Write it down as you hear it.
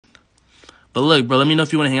But look, bro, let me know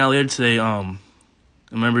if you want to hang out later today.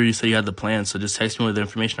 Remember you said you had the plan, so just text me with the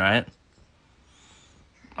information, all right?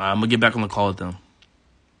 I'm going to get back on the call with them.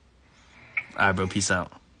 All right, bro, peace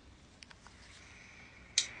out.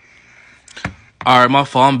 All right, my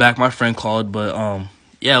fault, I'm back. My friend called, but,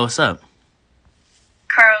 yeah, what's up?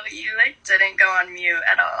 Carl, you, didn't go on mute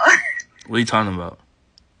at all. What are you talking about?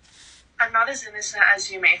 I'm not as innocent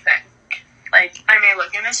as you may think. I may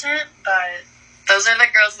look innocent, but those are the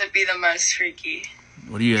girls that be the most freaky.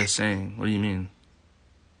 What are you guys saying? What do you mean?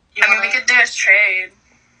 We could do a trade.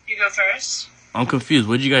 You go first? I'm confused.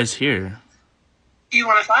 What did you guys hear? You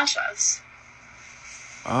want to flash us?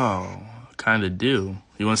 Oh, kind of do.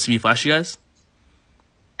 You want to see me flash you guys?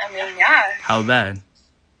 Yeah. How bad?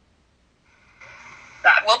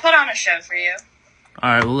 We'll put on a show for you. All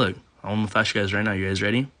right, well, look. I'm going to flash you guys right now. You guys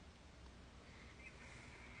ready?